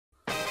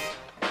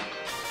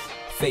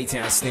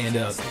Faytown, stand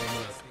up.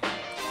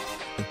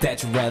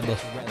 That's Redler.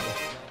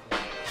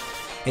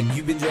 And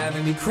you've been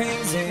driving me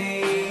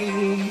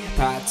crazy.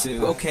 Part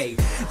 2. Okay,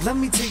 let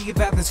me tell you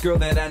about this girl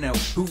that I know,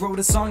 who wrote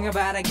a song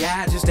about a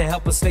guy just to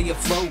help her stay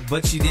afloat.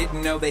 But she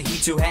didn't know that he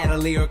too had a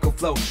lyrical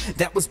flow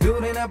that was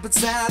building up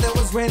inside, that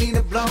was ready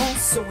to blow.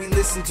 So he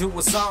listened to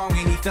a song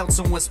and he felt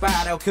so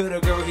inspired. How could a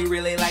girl he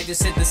really liked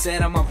just sit to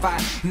set him on fire?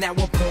 And at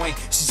one point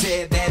she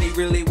said that he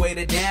really weighed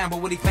her down,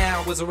 but what he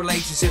found was a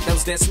relationship that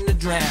was destined to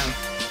drown.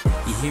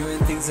 You're hearing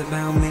things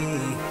about me,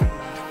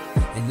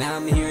 and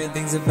I'm hearing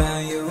things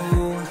about you.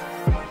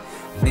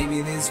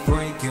 Maybe this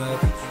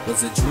breakup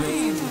was a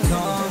dream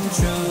come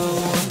true.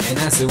 And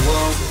I said,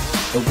 whoa,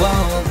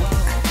 whoa,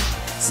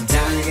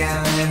 sometimes you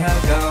gotta let her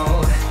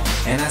go.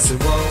 And I said,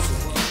 whoa,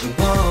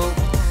 whoa,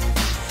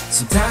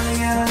 sometimes you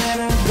gotta let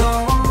her go.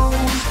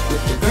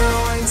 With the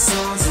girl writing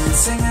songs and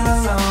singing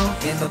along,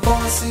 and the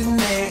boy sitting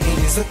there and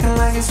he's looking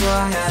like he's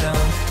wrong. I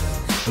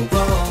don't,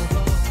 whoa,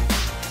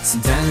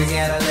 sometimes you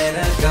gotta let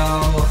her go.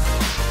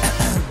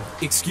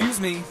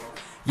 Excuse me.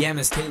 Yeah,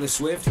 Miss Taylor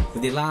Swift,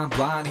 with your long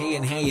blonde hair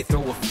and how you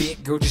throw a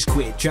fit. Girl, just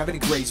quit, driving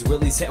me crazy,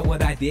 really, is that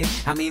what I did?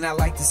 I mean, I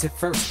liked this at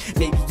first,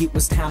 maybe it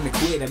was time to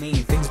quit. I mean,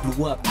 things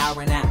blew up, I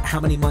ran out.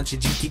 How many months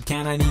did you keep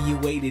count? I knew you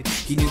waited.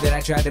 You knew that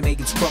I tried to make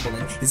it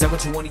troubling. Is that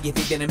what you wanted? You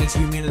think that it makes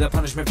you immune to the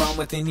punishment from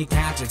within your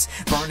conscience?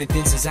 Burning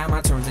thin since I'm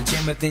my turn to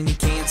gym, but then you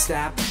can't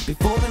stop.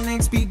 Before the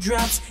next beat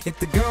drops, if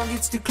the girl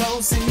gets too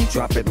close, then you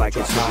drop it like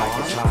it's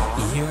hot.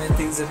 You're hearing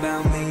things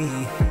about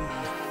me,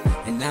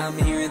 and I'm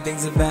hearing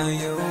things about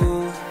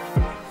you.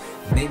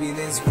 Maybe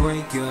this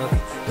breakup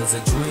was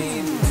a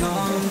dream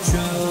come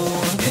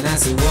true. And I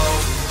said, whoa,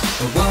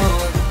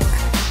 whoa,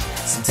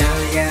 sometimes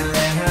you gotta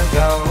let her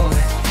go.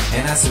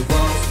 And I said,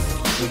 whoa,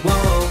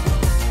 whoa,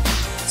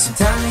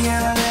 sometimes you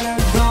gotta let her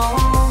go.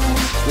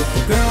 With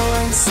the girl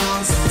writing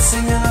songs and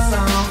singing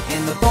along,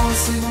 and the boy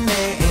sitting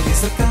there and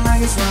he's looking like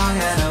he's wrong.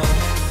 I know,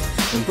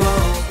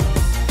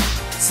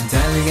 whoa,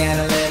 sometimes you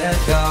gotta let her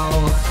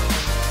go.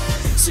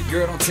 So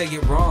girl, don't take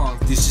it wrong,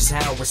 this is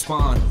how I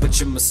respond. But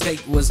your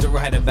mistake was to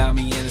write about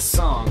me in a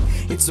song.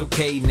 It's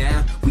okay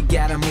now, we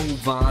gotta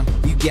move on.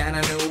 You got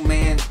a new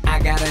man, I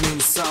got a new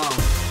song.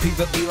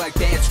 People be like,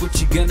 that's what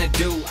you gonna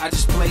do. I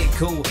just play it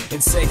cool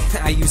and say,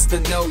 I used to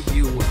know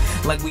you.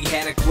 Like we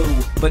had a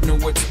clue, but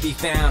nowhere to be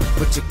found.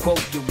 But to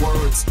quote your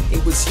words,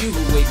 it was you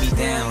who weighed me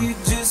down. You're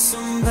just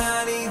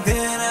somebody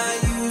that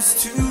I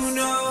used to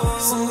know.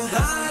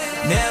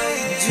 Now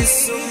you're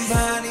just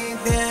somebody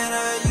that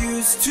I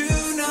used to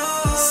know.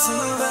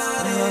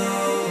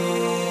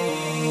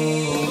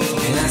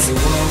 And I said,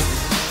 whoa,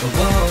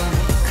 whoa,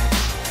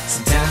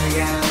 sometimes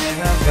you gotta let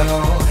her go.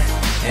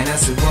 And I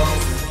said, whoa,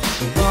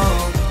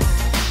 whoa,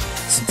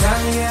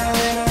 sometimes you gotta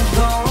let her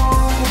go.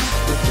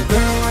 With the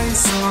girl writing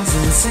songs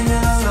and singing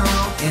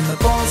along, and the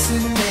boy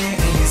sitting there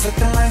and he's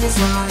looking like he's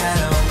wrong. I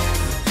know,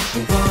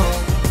 whoa,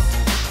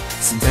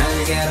 sometimes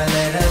you gotta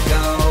let her go.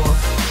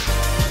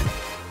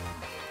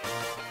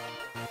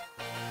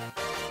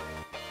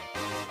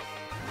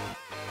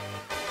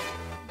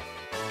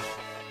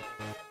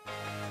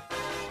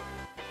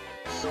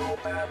 So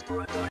Bad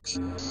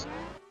Productions.